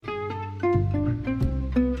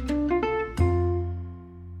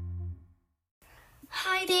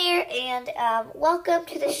and welcome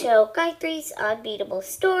to the show Gayatri's Unbeatable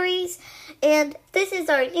Stories. And this is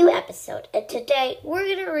our new episode, and today we're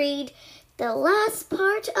going to read the last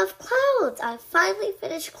part of Clouds. I finally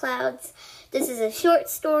finished Clouds. This is a short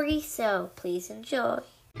story, so please enjoy.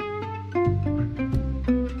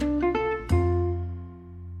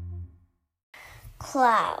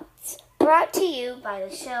 Clouds, brought to you by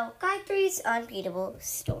the show Gayatri's Unbeatable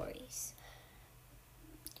Stories.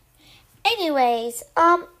 Anyways,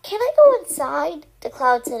 can I go inside? The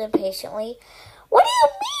Cloud said impatiently. What do you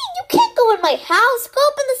mean? You can't go in my house. Go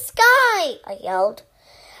up in the sky, I yelled.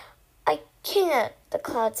 I can't, the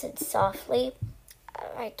Cloud said softly.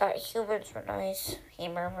 I thought humans were nice, he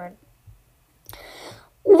murmured.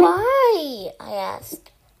 Why? I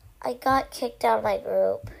asked. I got kicked out of my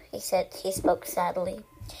group, he said. He spoke sadly.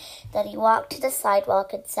 Then he walked to the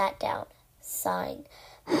sidewalk and sat down, sighing.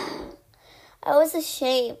 I was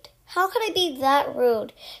ashamed. How could I be that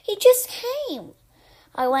rude? He just came.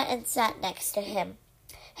 I went and sat next to him.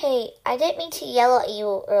 Hey, I didn't mean to yell at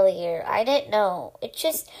you earlier. I didn't know. It's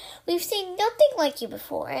just, we've seen nothing like you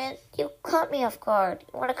before, and you caught me off guard.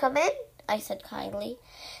 You want to come in? I said kindly.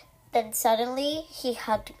 Then suddenly, he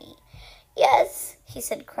hugged me. Yes, he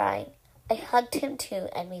said, crying. I hugged him too,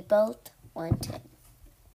 and we both went in.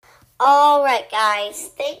 All right, guys.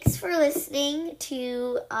 Thanks for listening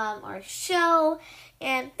to our show.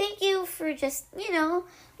 And thank you for just,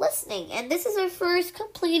 listening. And this is our first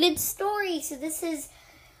completed story. So this is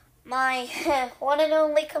my one and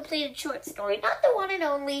only completed short story. Not the one and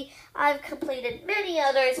only. I've completed many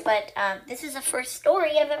others. But this is the first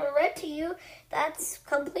story I've ever read to you that's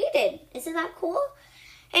completed. Isn't that cool?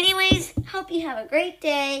 Anyways, hope you have a great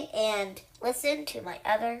day. And listen to my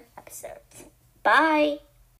other episodes. Bye.